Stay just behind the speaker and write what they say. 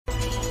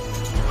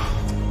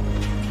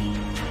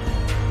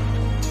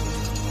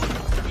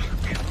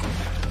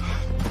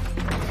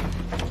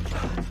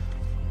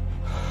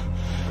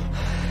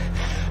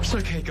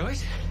Hey,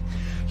 guys,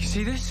 you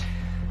see this?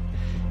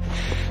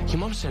 Your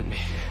mom sent me.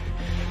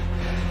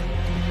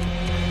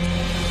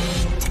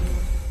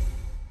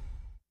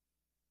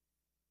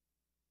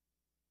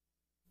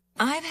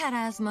 I've had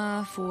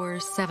asthma for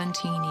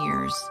 17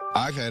 years.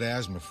 I've had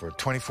asthma for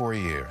 24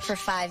 years. For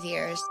 5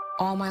 years.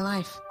 All my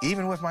life.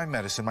 Even with my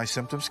medicine, my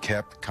symptoms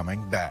kept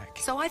coming back.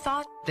 So I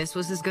thought this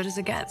was as good as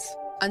it gets.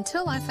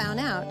 Until I found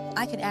out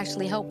I could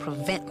actually help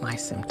prevent my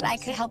symptoms. I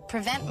could help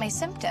prevent my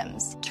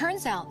symptoms.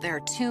 Turns out there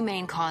are two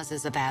main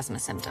causes of asthma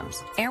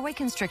symptoms. Airway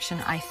constriction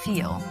I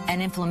feel, and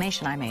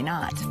inflammation I may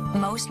not.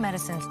 Most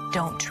medicines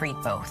don't treat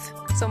both.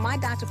 So my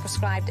doctor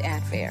prescribed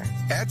Advair.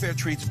 Advair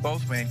treats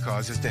both main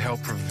causes to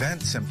help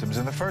prevent symptoms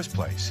in the first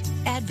place.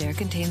 Advair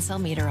contains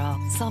salmeterol.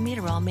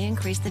 Salmeterol may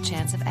increase the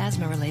chance of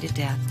asthma-related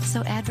death.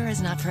 So Advair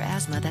is not for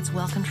asthma that's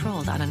well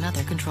controlled on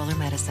another controller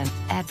medicine.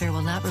 Advair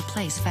will not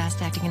replace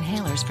fast-acting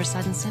inhalers for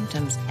sudden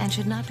symptoms and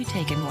should not be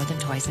taken more than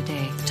twice a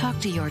day. Talk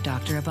to your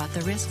doctor about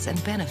the risks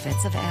and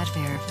benefits of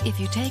Advair.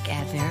 If you take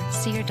Advair,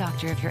 see your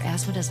doctor if your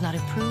asthma does not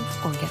improve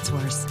or gets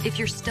worse. If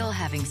you're still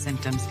having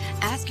symptoms,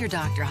 ask your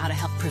doctor how to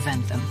help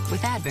prevent them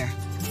with Advair.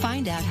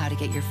 Find out how to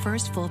get your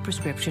first full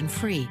prescription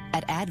free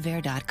at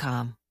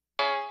advair.com.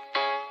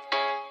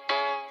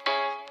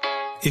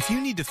 If you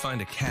need to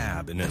find a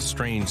cab in a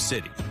strange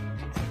city,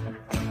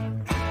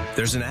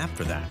 there's an app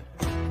for that.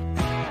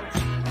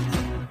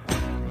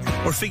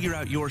 Or figure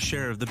out your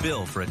share of the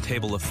bill for a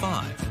table of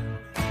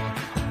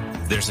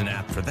 5. There's an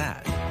app for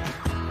that.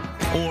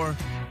 Or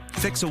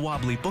fix a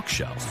wobbly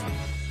bookshelf.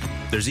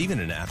 There's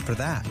even an app for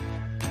that.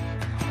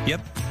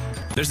 Yep,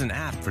 there's an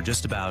app for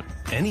just about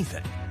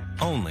anything,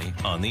 only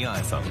on the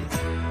iPhone.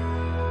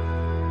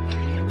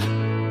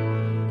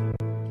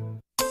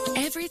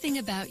 Everything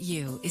about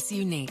you is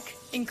unique,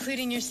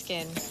 including your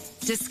skin.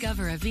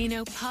 Discover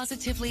Aveeno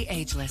Positively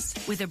Ageless.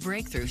 With a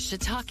breakthrough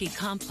shiitake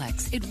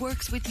complex, it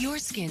works with your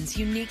skin's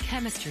unique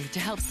chemistry to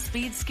help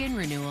speed skin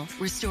renewal,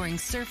 restoring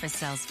surface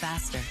cells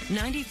faster.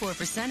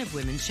 94% of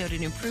women showed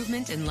an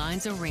improvement in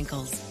lines or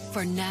wrinkles.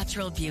 For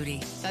natural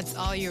beauty. That's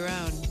all your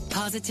own.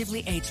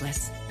 Positively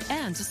Ageless.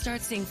 And to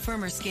start seeing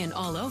firmer skin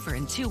all over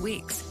in 2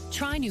 weeks,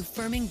 try new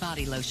firming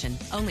body lotion,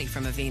 only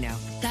from Aveeno.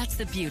 That's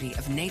the beauty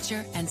of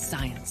nature and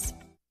science.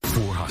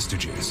 4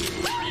 hostages.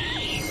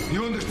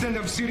 You understand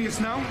I'm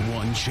serious now?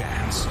 One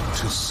chance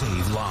to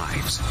save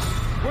lives.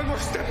 One more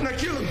step and I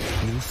kill him.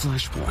 New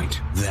flashpoint.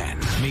 Then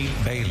meet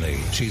Bailey.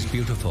 She's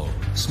beautiful,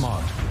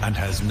 smart, and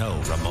has no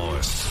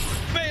remorse.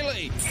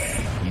 Bailey!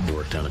 You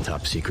worked on a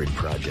top secret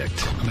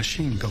project. A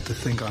machine built to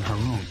think on her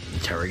own.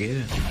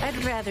 Interrogated?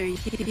 I'd rather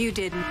you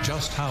didn't.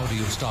 Just how do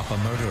you stop a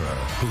murderer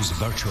who's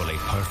virtually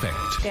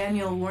perfect?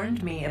 Daniel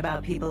warned me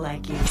about people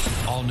like you.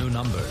 All new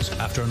numbers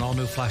after an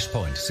all-new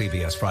Flashpoint,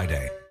 CBS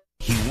Friday.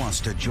 He wants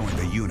to join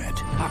the unit.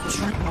 I've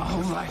trained my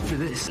whole life for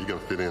this. You're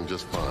gonna fit in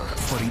just fine.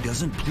 But he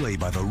doesn't play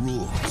by the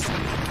rules.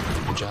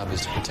 Your job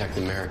is to protect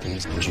the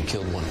Americans, but you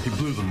killed one. He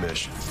blew the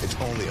mission. It's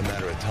only a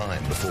matter of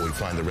time before we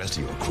find the rest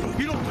of your crew.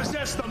 You don't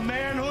possess the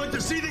manhood to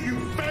see that you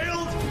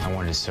failed? I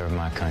wanted to serve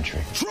my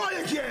country.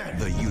 Try again!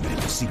 The unit,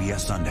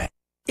 CBS Sunday.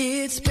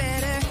 It's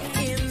better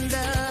in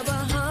the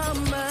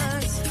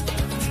Bahamas.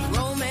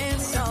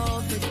 Romance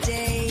all the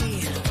day.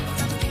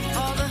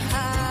 All the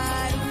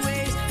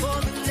hideaways for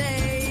the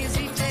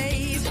lazy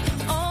days.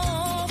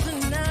 All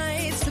the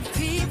nights the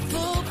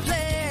people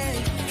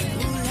play.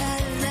 Ooh la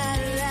la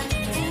la,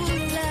 ooh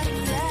la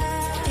la.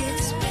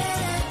 It's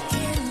better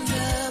in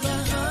the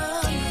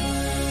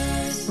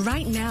Bahamas.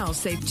 Right now,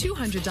 save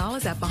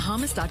 $200 at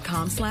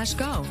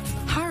Bahamas.com/go.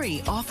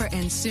 Hurry, offer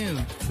ends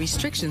soon.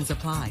 Restrictions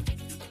apply.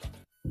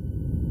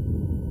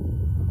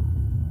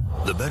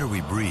 The better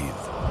we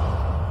breathe,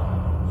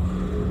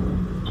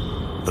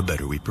 the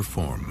better we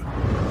perform.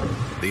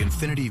 The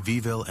Infinity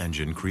V-Vel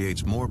engine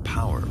creates more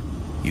power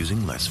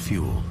using less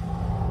fuel.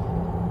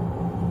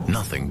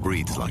 Nothing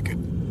breathes like it.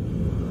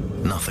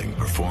 Nothing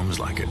performs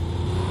like it.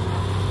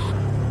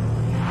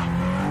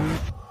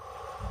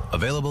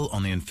 Available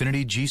on the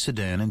Infinity G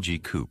Sedan and G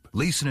Coupe.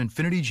 Lease an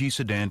Infinity G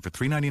Sedan for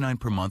 $399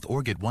 per month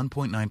or get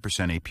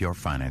 1.9% APR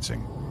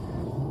financing.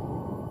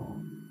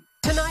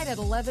 Tonight at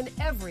 11,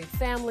 every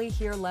family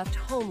here left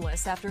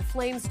homeless after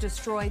flames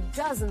destroyed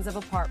dozens of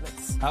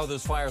apartments. How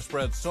this fire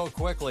spread so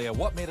quickly and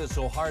what made it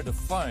so hard to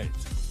fight.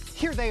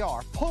 Here they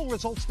are, poll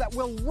results that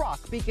will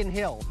rock Beacon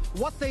Hill,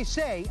 what they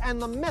say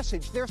and the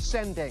message they're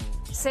sending.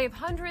 Save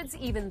hundreds,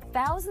 even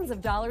thousands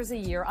of dollars a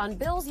year on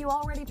bills you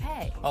already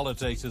pay. All it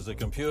takes is a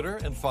computer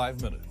and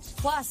 5 minutes.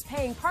 Plus,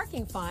 paying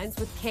parking fines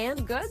with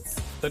canned goods.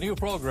 The new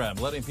program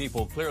letting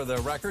people clear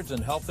their records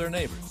and help their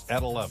neighbors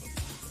at 11.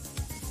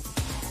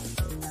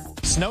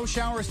 Snow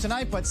showers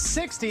tonight, but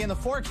 60 in the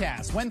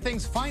forecast when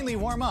things finally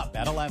warm up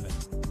at 11.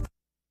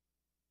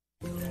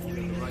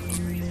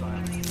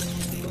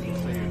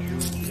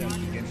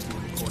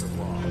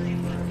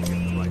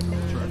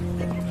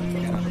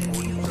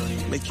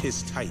 Make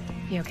his tight.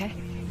 You okay?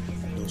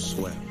 No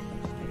sweat.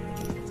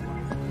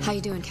 How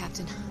you doing,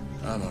 Captain?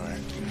 I'm all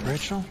right.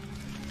 Rachel?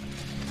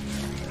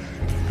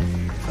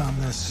 Found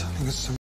this. I think it's some